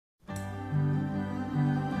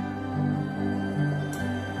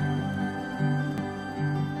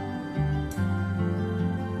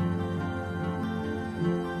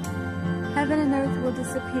Heaven and earth will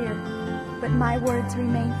disappear, but my words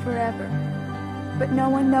remain forever. But no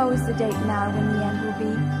one knows the date and hour when the end will be,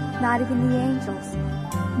 not even the angels.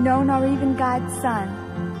 No, nor even God's Son.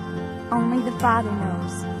 Only the Father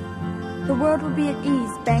knows. The world will be at ease,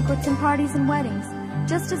 banquets and parties and weddings,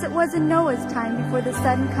 just as it was in Noah's time before the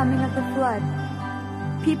sudden coming of the flood.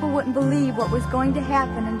 People wouldn't believe what was going to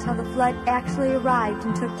happen until the flood actually arrived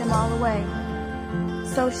and took them all away.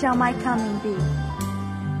 So shall my coming be.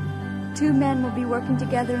 2 men will be working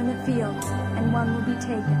together in the fields, and one will be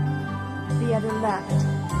taken, the other left.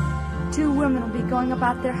 2 women will be going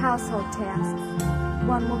about their household tasks.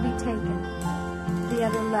 One will be taken, the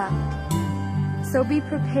other left. So be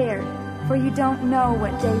prepared, for you don't know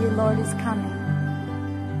what day your Lord is coming.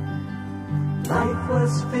 Life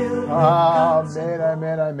was filled with oh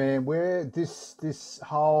man, where this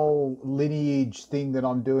whole lineage thing that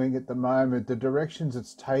I'm doing at the moment, the directions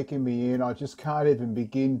it's taking me in, I just can't even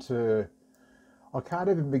begin to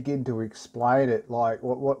explain it, like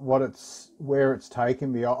where it's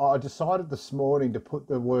taken me. I decided this morning to put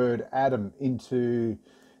the word Adam into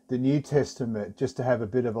the New Testament just to have a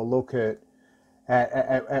bit of a look at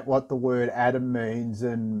what the word Adam means.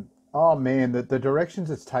 And oh man, the directions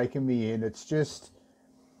it's taken me in, it's just,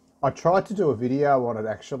 I tried to do a video on it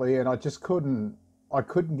actually, and I couldn't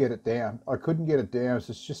get it down.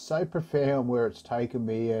 It's just so profound where it's taken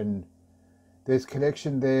me, and there's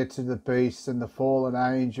connection there to the beasts and the fallen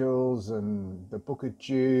angels and the book of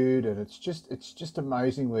Jude, and it's just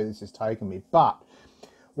amazing where this has taken me. But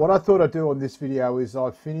what I thought I'd do on this video is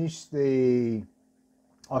I finished my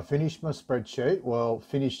spreadsheet. Well,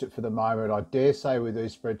 finished it for the moment. I dare say with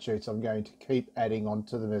these spreadsheets I'm going to keep adding on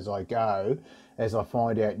to them as I go, as I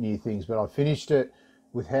find out new things. But I finished it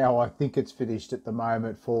with how I think it's finished at the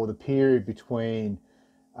moment for the period between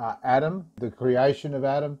Adam, the creation of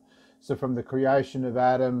Adam. So from the creation of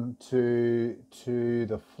Adam to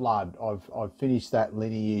the flood, I've finished that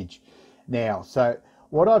lineage now. So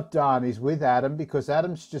what I've done is with Adam, because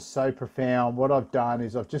Adam's just so profound, what I've done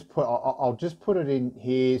is I'll just put it in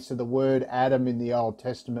here. So the word Adam in the Old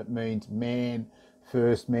Testament means man,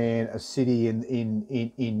 first man, a city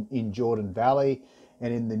in Jordan Valley.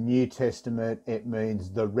 And in the New Testament, it means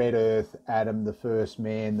the red earth, Adam, the first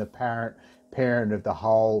man, the parent of the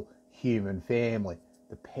whole human family.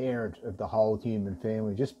 The parent of the whole human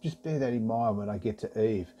family. Just bear that in mind when I get to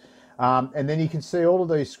Eve. And then you can see all of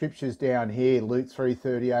these scriptures down here, Luke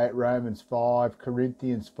 3:38, Romans 5,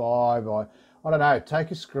 Corinthians 5. I don't know,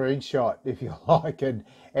 take a screenshot if you like, and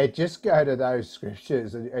just go to those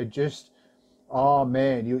scriptures and just, oh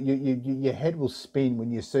man, your head will spin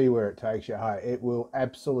when you see where it takes you. Hey, it will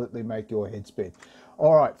absolutely make your head spin.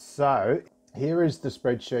 All right, so here is the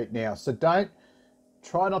spreadsheet now. So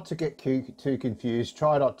try not to get too confused.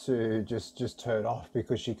 Try not to just turn off,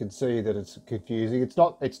 because you can see that it's confusing.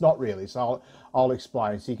 It's not really. So I'll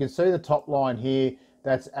explain. So you can see the top line here.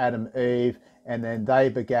 That's Adam, Eve, and then they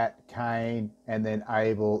begat Cain, and then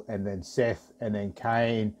Abel, and then Seth, and then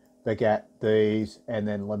Cain begat these, and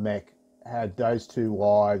then Lamech had those 2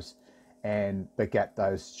 wives and begat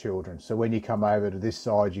those children. So when you come over to this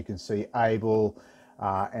side, you can see Abel.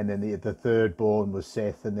 And then the third born was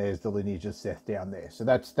Seth, and there's the lineage of Seth down there. So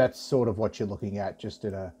that's sort of what you're looking at, just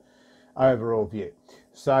in a overall view.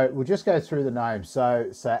 So we'll just go through the names.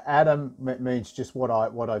 So Adam means just what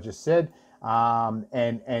I just said,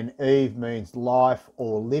 and Eve means life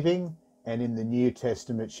or living, and in the New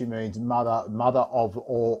Testament she means mother of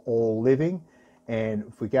all living. And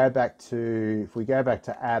if we go back to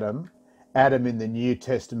Adam in the New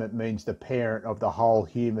Testament means the parent of the whole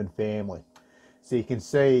human family. So you can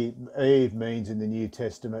see Eve means in the New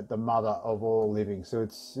Testament the mother of all living. So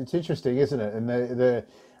it's interesting, isn't it? And the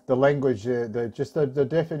language, the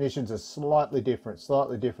definitions are slightly different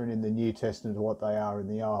in the New Testament to what they are in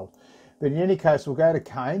the Old. But in any case, we'll go to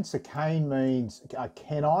Cain. So Cain means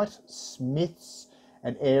Kenite, smiths,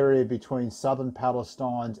 an area between southern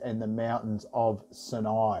Palestine and the mountains of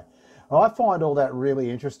Sinai. I find all that really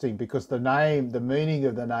interesting, because the meaning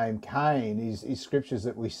of the name Cain is scriptures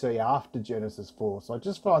that we see after Genesis 4. So I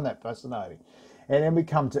just find that fascinating. And then we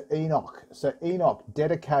come to Enoch. So Enoch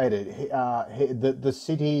dedicated the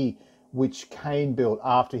city which Cain built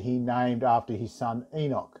after he named after his son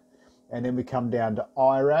Enoch. And then we come down to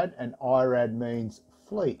Irad, and Irad means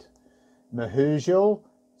fleet. Mehujael,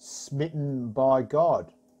 smitten by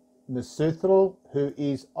God. Methuselah, who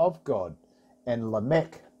is of God. And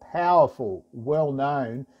Lamech, powerful, well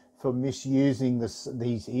known for misusing the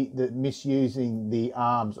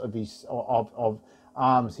arms of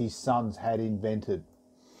arms his sons had invented.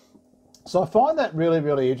 So I find that really,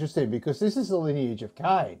 really interesting, because this is the lineage of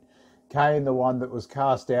Cain. Cain the one that was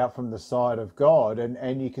cast out from the sight of God,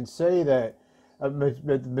 and you can see that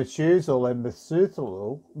Methuselah and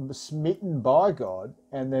Methuselah smitten by God,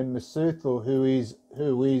 and then Methuselah who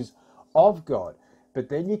is of God. But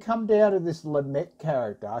then you come down to this Lamech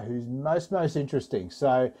character, who's most interesting.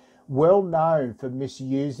 So well known for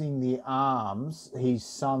misusing the arms his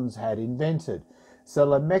sons had invented. So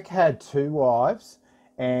Lamech had 2 wives,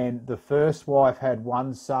 and the first wife had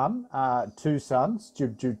 1 son, 2 sons,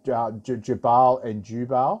 Jubal and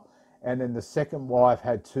Jubal, and then the second wife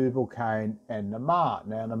had Tubalcain and Naamah.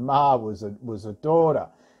 Now Naamah was a daughter.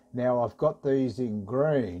 Now I've got these in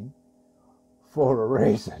green for a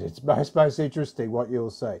reason. It's most interesting what you'll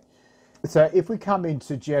see. So if we come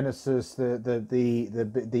into Genesis, the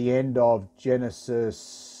end of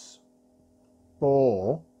Genesis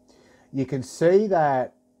 4, you can see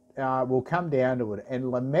that we'll come down to it.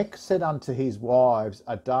 And Lamech said unto his wives,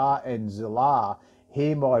 Adah and Zillah,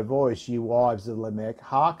 hear my voice, ye wives of Lamech,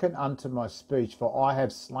 hearken unto my speech, for I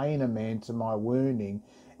have slain a man to my wounding,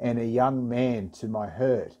 and a young man to my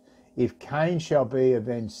hurt. If Cain shall be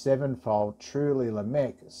avenged 7-fold, truly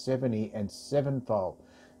Lamech 70 and 7-fold.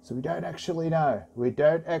 So we don't actually know. We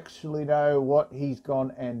don't actually know what he's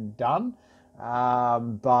gone and done,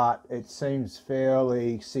 but it seems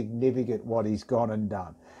fairly significant what he's gone and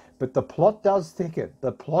done. But the plot does thicken.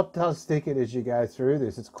 The plot does thicken as you go through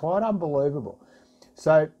this. It's quite unbelievable.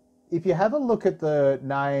 So if you have a look at the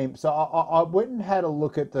name, so I went and had a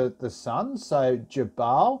look at the sons, so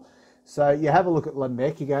Jubal. So you have a look at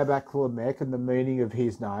Lamech, you go back to Lamech and the meaning of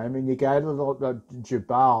his name, and you go to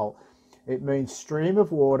Jubal. It means stream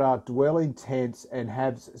of water, dwell in tents, and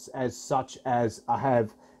have as such as I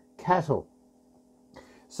have cattle.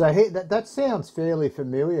 So that sounds fairly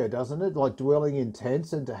familiar, doesn't it? Like dwelling in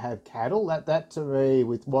tents and to have cattle. That to me,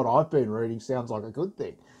 with what I've been reading, sounds like a good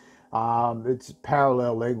thing. It's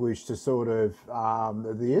parallel language to sort of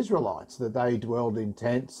the Israelites, that they dwelled in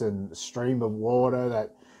tents and a stream of water.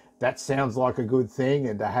 That sounds like a good thing.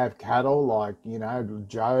 And to have cattle, like, you know,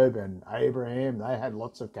 Job and Abraham, they had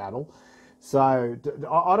lots of cattle. So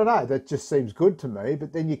I don't know, that just seems good to me.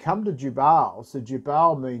 But then you come to Jubal. So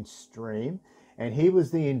Jubal means stream, and he was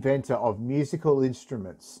the inventor of musical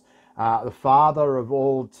instruments, the father of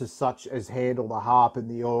all to such as handle the harp and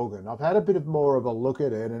the organ. I've had a bit more of a look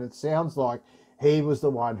at it, and it sounds like he was the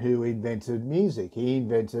one who invented music. He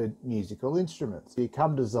invented musical instruments. You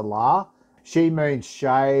come to Zillah. She means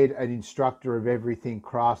shade, an instructor of everything,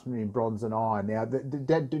 craftsman in bronze and iron. Now,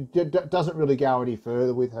 that doesn't really go any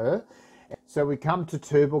further with her. So we come to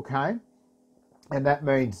Tubalcain, and that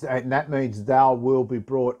means thou will be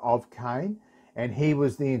brought of Cain, and he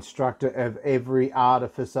was the instructor of every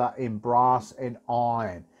artificer in brass and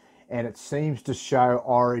iron. And it seems to show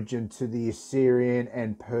origin to the Assyrian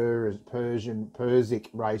and Persic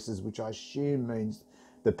races, which I assume means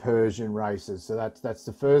the Persian races. So that's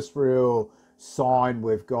the first real sign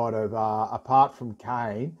we've got of, apart from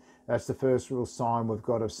Cain, that's the first real sign we've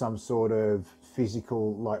got of some sort of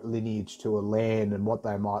physical like lineage to a land and what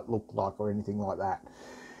they might look like or anything like that.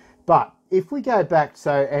 But if we go back,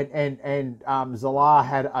 so Zillah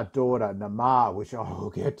had a daughter, Naamah, which I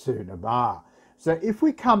will get to, Naamah. So if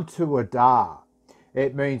we come to Adah,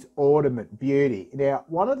 it means ornament, beauty. Now,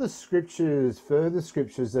 one of the scriptures, further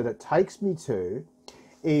scriptures that it takes me to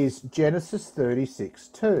is Genesis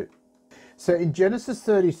 36:2. So in Genesis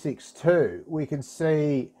 36:2, we can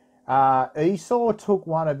see Esau took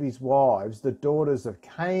one of his wives, the daughters of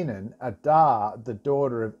Canaan, Adah, the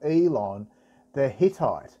daughter of Elon, the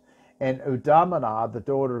Hittite, and Udamanah, the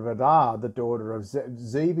daughter of Adah, the daughter of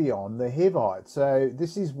Zebeon, the Hivite. So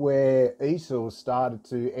this is where Esau started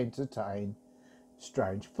to entertain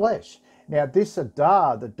strange flesh. Now this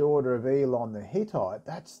Adah, the daughter of Elon the Hittite,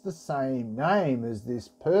 that's the same name as this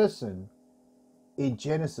person in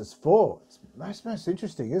Genesis 4. It's most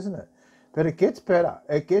interesting, isn't it? But it gets better.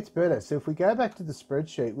 It gets better. So if we go back to the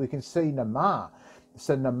spreadsheet, we can see Naamah.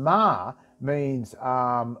 So Naamah means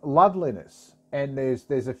loveliness. And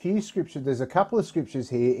there's a few scriptures, there's a couple of scriptures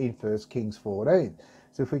here in 1 Kings 14.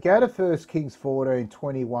 So if we go to 1 Kings 14,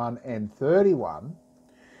 21 and 31,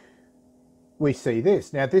 we see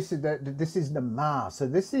this. Now this is Naamah. So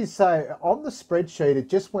this is, so on the spreadsheet, it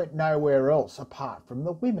just went nowhere else apart from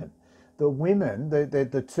the women. The women,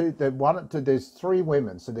 there's 3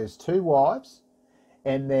 women. So there's 2 wives,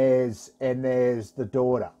 and there's the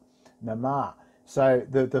daughter, Naamah. So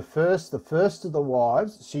the first of the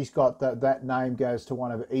wives, she's got that name goes to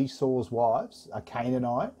one of Esau's wives, a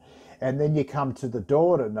Canaanite, and then you come to the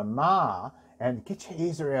daughter Naamah, and get your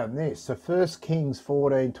ears around this. So 1 Kings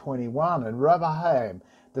 14:21, and Rehoboam,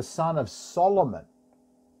 the son of Solomon,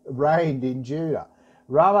 reigned in Judah.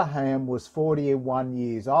 Rehoboam was 41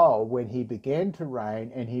 years old when he began to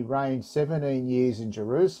reign, and he reigned 17 years in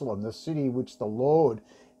Jerusalem, the city which the Lord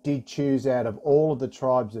did choose out of all of the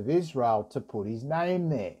tribes of Israel to put his name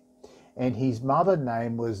there. And his mother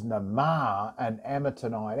name was Naamah, an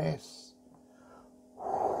Ammonitess.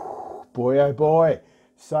 Boy, oh boy.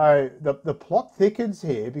 So the plot thickens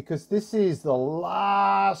here, because this is the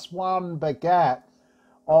last one begat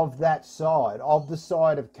of that side, of the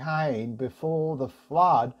side of Cain before the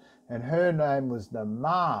flood, and her name was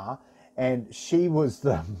Naamah, and she was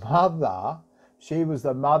the mother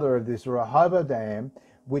of this Rehoboam,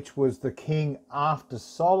 which was the king after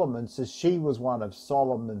Solomon. So she was one of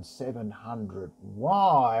Solomon's 700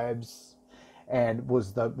 wives, and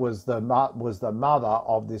was the mother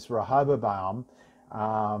of this Rehoboam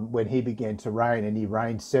when he began to reign. And he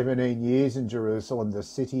reigned 17 years in Jerusalem, the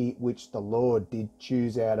city which the Lord did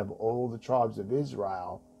choose out of all the tribes of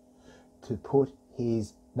Israel to put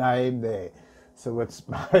his name there. So it's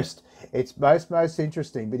most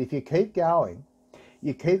interesting. But if you keep going,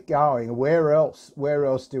 where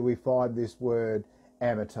else do we find this word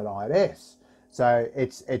Ammonitess? So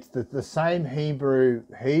it's the same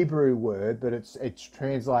Hebrew word, but it's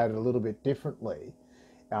translated a little bit differently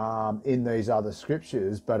in these other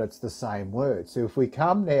scriptures, but it's the same word. So if we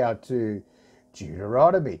come now to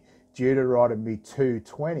Deuteronomy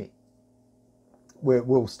 2:20,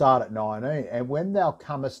 we'll start at 19. And when thou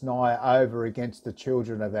comest nigh over against the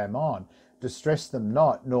children of Ammon, distress them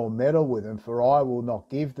not, nor meddle with them, for I will not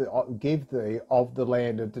give thee of the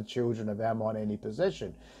land of the children of Ammon any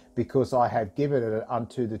possession, because I have given it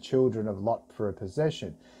unto the children of Lot for a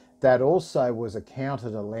possession. That also was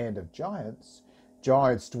accounted a land of giants.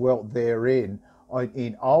 Giants dwelt therein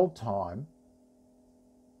in old time,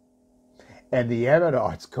 and the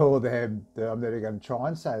Ammonites call them, I'm never going to try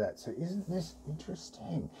and say that. So isn't this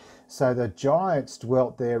interesting? So the giants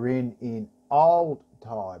dwelt therein in old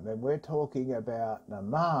time, and we're talking about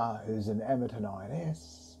Naamah, who's an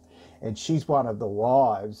Ammonitess, and she's one of the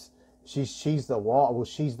wives. She's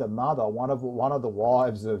the mother, one of the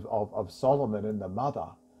wives of Solomon, and the mother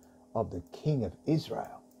of the king of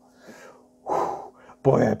Israel. Whew.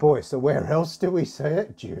 Boy, oh boy. So where else do we see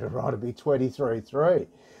it? Deuteronomy 23:3.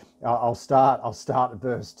 I'll start at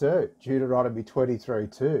verse 2. Deuteronomy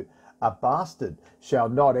 23:2. A bastard shall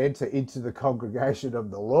not enter into the congregation of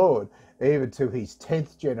the Lord, even to his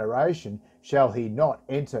 10th generation shall he not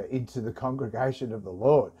enter into the congregation of the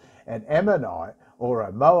Lord. An Ammonite or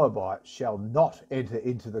a Moabite shall not enter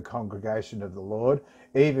into the congregation of the Lord,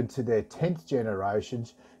 even to their 10th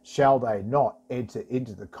generations shall they not enter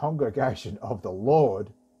into the congregation of the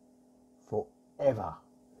Lord forever.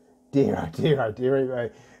 Dear, oh dear, oh dear me.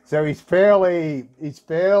 So he's fairly,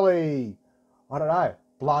 I don't know,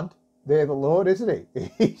 blunt. They're the Lord, isn't he?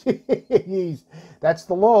 That's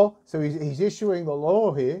the law. So he's issuing the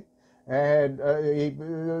law here, and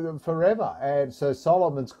forever. And so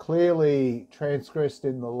Solomon's clearly transgressed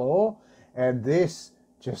in the law. And this,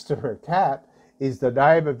 just to recap, is the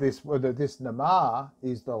name of this Naamah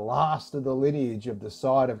is the last of the lineage of the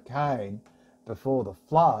side of Cain before the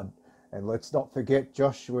flood. And let's not forget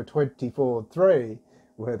Joshua 24:3,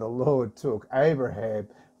 where the Lord took Abraham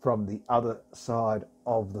from the other side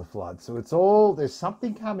of the flood. So there's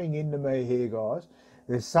something coming into me here, guys.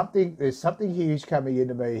 There's something huge coming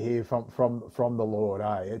into me here from the Lord.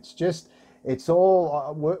 It's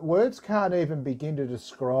all words can't even begin to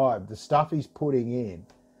describe the stuff he's putting in.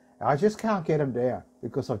 I just can't get them down,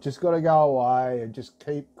 because I've just got to go away and just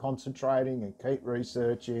keep concentrating and keep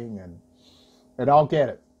researching, and I'll get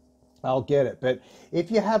it. But if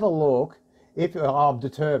you have a look, I'm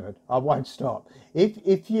determined, I won't stop.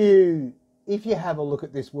 If you have a look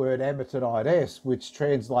at this word Ammonitess, which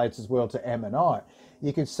translates as well to Ammonite,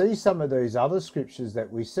 you can see some of these other scriptures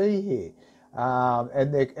that we see here,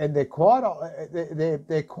 and they're quite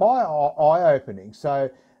eye opening.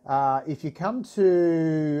 So if you come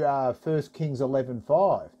to 1 Kings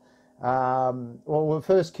 11:5.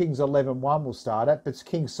 1 Kings 11:1 we'll start at. But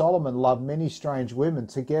King Solomon loved many strange women,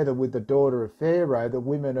 together with the daughter of Pharaoh, the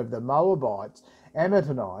women of the Moabites,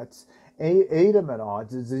 Ammonites,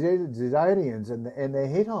 Edomites, Zidonians, and the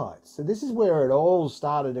Hittites. So this is where it all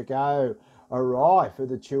started to go awry for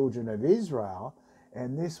the children of Israel.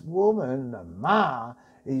 And this woman, Naamah,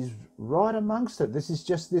 is right amongst it. This is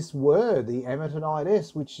just this word, the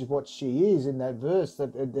Ammonitess, which is what she is in that verse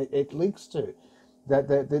that it links to. That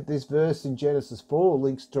this verse in Genesis 4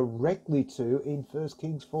 links directly to in 1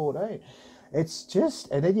 Kings 14. It's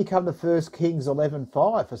just, and then you come to 1 Kings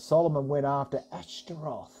 11:5, for Solomon went after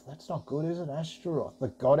Ashtaroth. That's not good, is it? Ashtaroth, the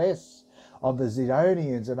goddess of the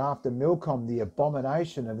Zidonians, and after Milcom the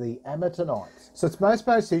abomination of the Amattonites. So it's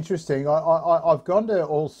most interesting. I've gone to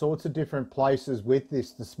all sorts of different places with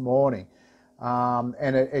this morning, and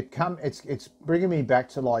it's bringing me back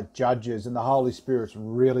to like Judges, and the Holy Spirit's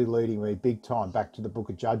really leading me big time back to the book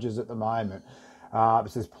of Judges at the moment.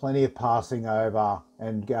 There's plenty of passing over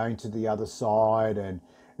and going to the other side, and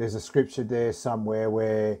there's a scripture there somewhere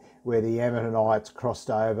where the Ammonites passed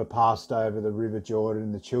over the River Jordan,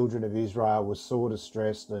 and the children of Israel were sore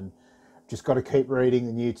distressed, and just got to keep reading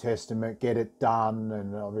the New Testament, get it done.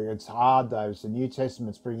 And I mean, it's hard though. So the New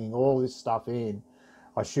Testament's bringing all this stuff in.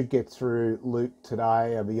 I should get through Luke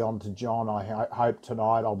today. I'll be on to John. I hope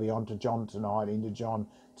tonight. I'll be on to John tonight, into John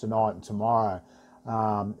tonight and tomorrow.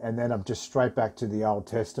 And then I'm just straight back to the Old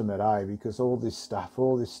Testament, because all this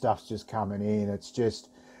stuff's just coming in.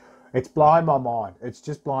 It's blowing my mind. It's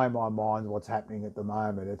just blowing my mind what's happening at the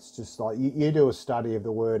moment. It's just like you do a study of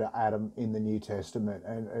the word Adam in the New Testament,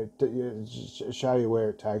 and it show you where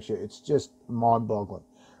it takes you. It's just mind-boggling.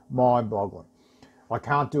 I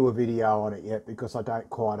can't do a video on it yet because I don't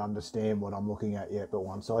quite understand what I'm looking at yet, but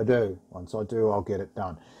once I do, I'll get it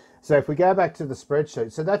done. So if we go back to the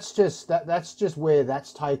spreadsheet, so that's just where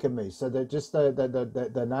that's taken me. So that just the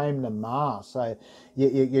name Naamah. So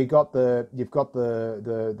you've got the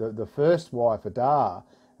first wife, Adah.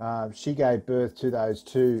 She gave birth to those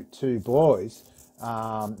two boys,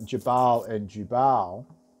 Jabal and Jubal,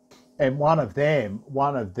 and one of them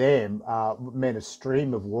meant a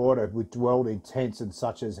stream of water which dwelled in tents and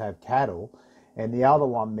such as have cattle, and the other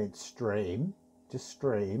one meant stream. Just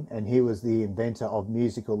stream, and he was the inventor of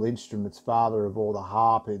musical instruments, father of all the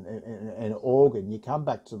harp and organ. You come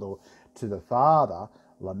back to the father,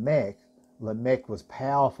 Lamech. Lamech was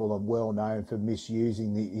powerful and well known for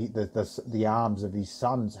misusing the arms of his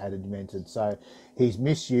sons had invented. So he's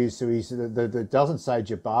misused. So it doesn't say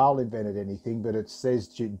Jabal invented anything, but it says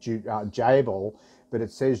Jabal, but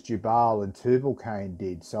it says Jubal and Tubalcain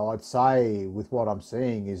did. So I'd say with what I'm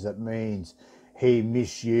seeing is it means he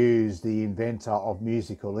misused the inventor of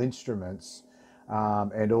musical instruments,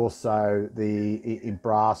 and also in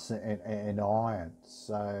brass and iron.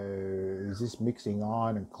 So is this mixing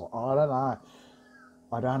iron and I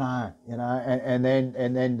don't know. And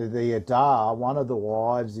then the Adah, one of the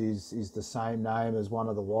wives is the same name as one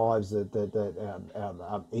of the wives that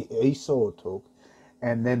Esau took,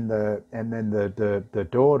 and then the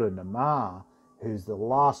daughter Naamah, who's the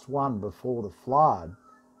last one before the flood.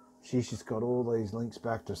 She's just got all these links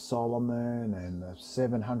back to Solomon and the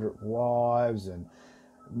 700 wives and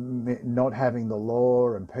not having the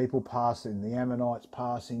law and people the Ammonites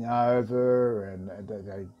passing over, and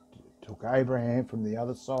they took Abraham from the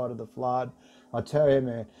other side of the flood. I tell you,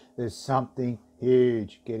 man, there's something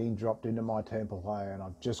huge getting dropped into my temple, hey, and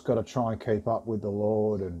I've just got to try and keep up with the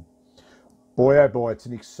Lord. And boy, oh boy, it's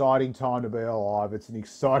an exciting time to be alive. It's an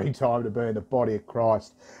exciting time to be in the body of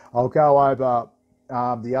Christ. I'll go over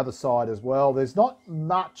the other side as well. There's not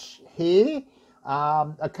much here.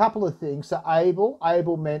 A couple of things. So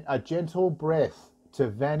Abel meant a gentle breath to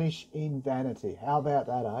vanish in vanity. How about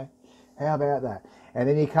that, eh? How about that? And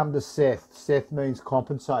then you come to Seth. Seth means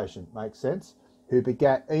compensation. Makes sense? Who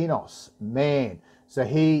begat Enos, man. So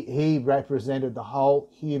he represented the whole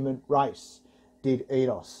human race, did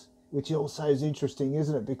Enos. Which also is interesting,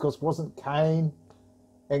 isn't it? Because wasn't Cain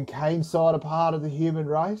and Cain's side a part of the human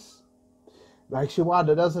race? Makes you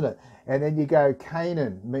wonder, doesn't it? And then you go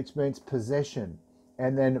Canaan, which means possession.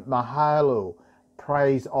 And then Mahalalel,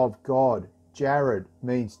 praise of God. Jared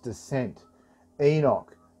means descent.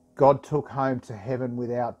 Enoch, God took home to heaven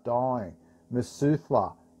without dying.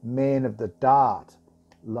 Methuselah, man of the dart.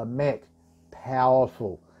 Lamech,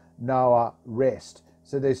 powerful. Noah, rest.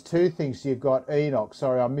 So there's two things. You've got Enoch.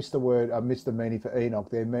 Sorry, I missed the meaning for Enoch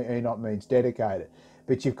there. Enoch means dedicated.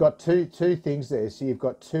 But you've got two things there. So you've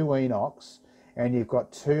got two Enochs, and you've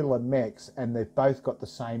got two Lamechs, and they've both got the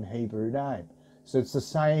same Hebrew name. So it's the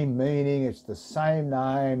same meaning, it's the same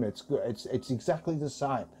name, it's exactly the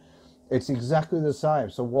same. It's exactly the same.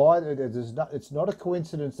 So why it's not a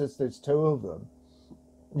coincidence that there's two of them.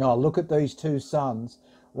 Look at these two sons.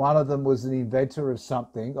 One of them was an inventor of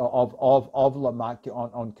something, of Lamech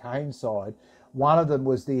on Cain's side. One of them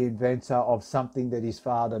was the inventor of something that his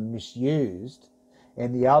father misused.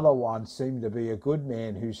 And the other one seemed to be a good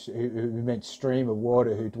man who meant stream of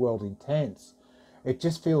water, who dwelt in tents. It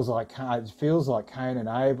just feels like Cain and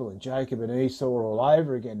Abel and Jacob and Esau all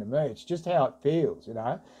over again to me. It's just how it feels,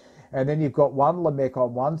 And then you've got one Lamech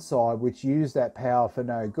on one side which used that power for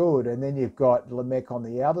no good, and then you've got Lamech on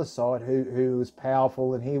the other side who was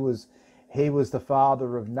powerful, and he was the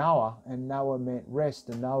father of Noah, and Noah meant rest,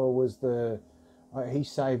 and Noah was the He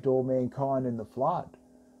saved all mankind in the flood.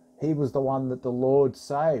 He was the one that the Lord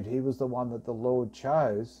saved. He was the one that the Lord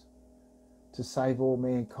chose to save all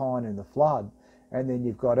mankind in the flood. And then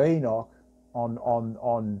you've got Enoch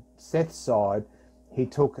on Seth's side. He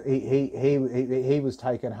was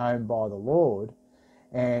taken home by the Lord,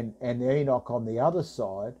 and Enoch on the other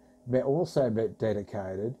side also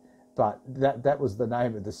dedicated, but that was the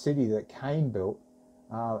name of the city that Cain built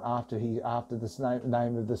after the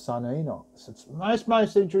name of the son Enoch. So it's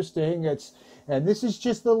most interesting. And this is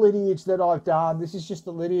just the lineage that I've done. This is just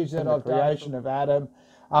the lineage that I've done, creation of Adam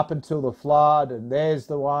up until the flood. And there's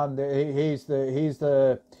the one. He's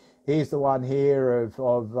the one here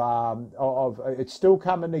of it's still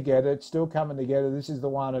coming together. It's still coming together. This is the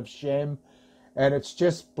one of Shem. And it's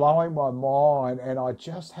just blowing my mind. And I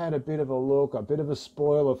just had a bit of a look, a bit of a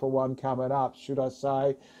spoiler for one coming up, should I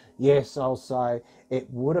say? Yes, I'll say. It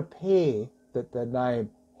would appear that the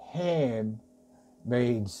name Ham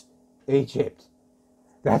means Egypt.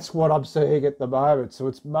 That's what I'm seeing at the moment. So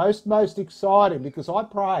it's most exciting, because I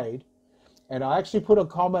prayed, and I actually put a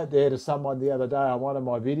comment there to someone the other day on one of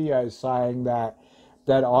my videos saying that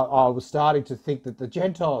I was starting to think that the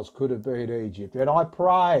Gentiles could have been Egypt. And I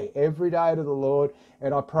pray every day to the Lord,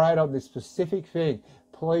 and I prayed on this specific thing.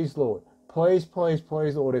 Please, Lord, please,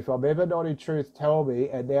 Lord, if I'm ever not in truth, tell me.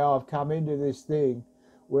 And now I've come into this thing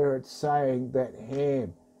where it's saying that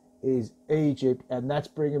Ham is Egypt, and that's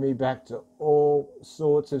bringing me back to all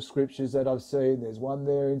sorts of scriptures that I've seen. There's one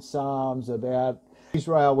there in Psalms about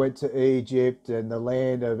Israel went to Egypt,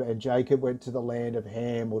 and Jacob went to the land of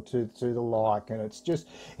Ham, or to the like, and it's just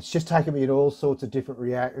taken me in all sorts of different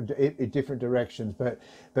directions. But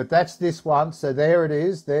that's this one. So there it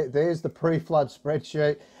is. There's the pre-flood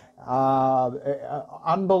spreadsheet.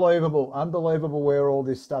 Unbelievable where all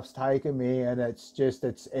this stuff's taken me, and it's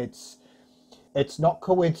not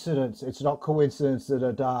coincidence. It's not coincidence that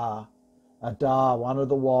Adah, one of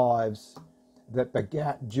the wives that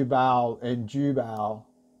begat Jubal, and Jubal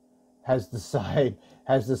has the same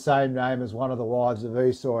name as one of the wives of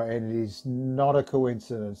Esau, and it is not a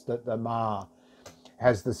coincidence that the Ma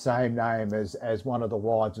has the same name as one of the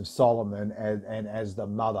wives of Solomon, and as the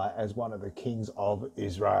mother as one of the kings of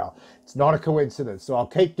Israel. It's not a coincidence. So I'll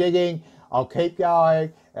keep digging, I'll keep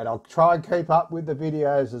going, and I'll try and keep up with the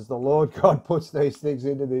videos as the Lord God puts these things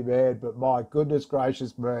into me, man. But my goodness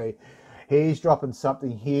gracious me, He's dropping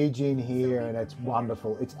something huge in here, and it's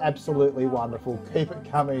wonderful. It's absolutely wonderful. Keep it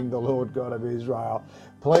coming, the Lord God of Israel.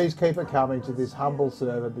 Please keep it coming to this humble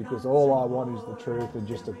servant, because all I want is the truth, and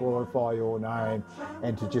just to glorify your name,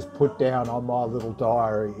 and to just put down on my little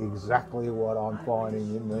diary exactly what I'm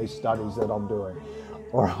finding in these studies that I'm doing.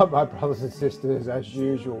 All right, my brothers and sisters, as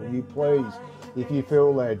usual, you please, if you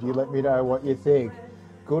feel led, you let me know what you think.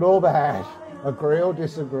 Good or bad, agree or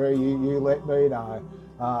disagree, you let me know.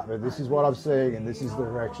 But this is what I'm seeing, and this is the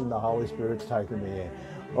direction the Holy Spirit's taken me in.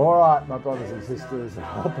 All right, my brothers and sisters,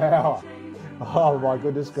 all power, oh my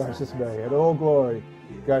goodness gracious me, and all glory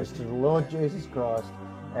goes to the Lord Jesus Christ,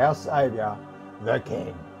 our Saviour, the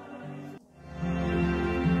King.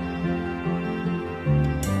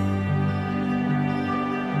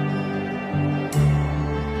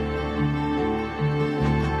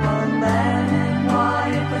 A man and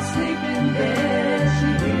wife asleep in bed, she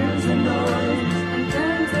hears a noise and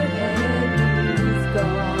turns her head, he's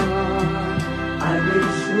gone. I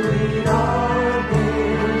wish we'd all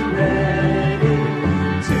been ready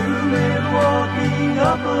to live walking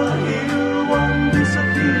up a hill. One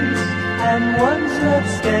disappears and one's left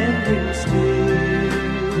standing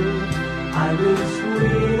still. I wish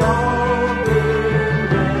we'd all been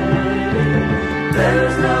ready.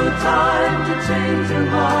 There's no time to change your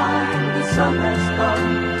mind. The sun has come,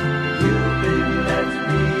 you've been left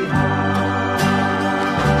behind.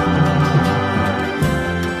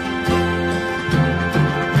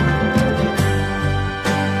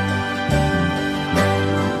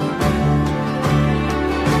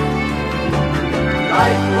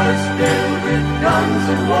 Life was filled with guns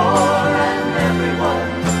and war, and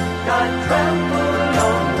everyone got trampled.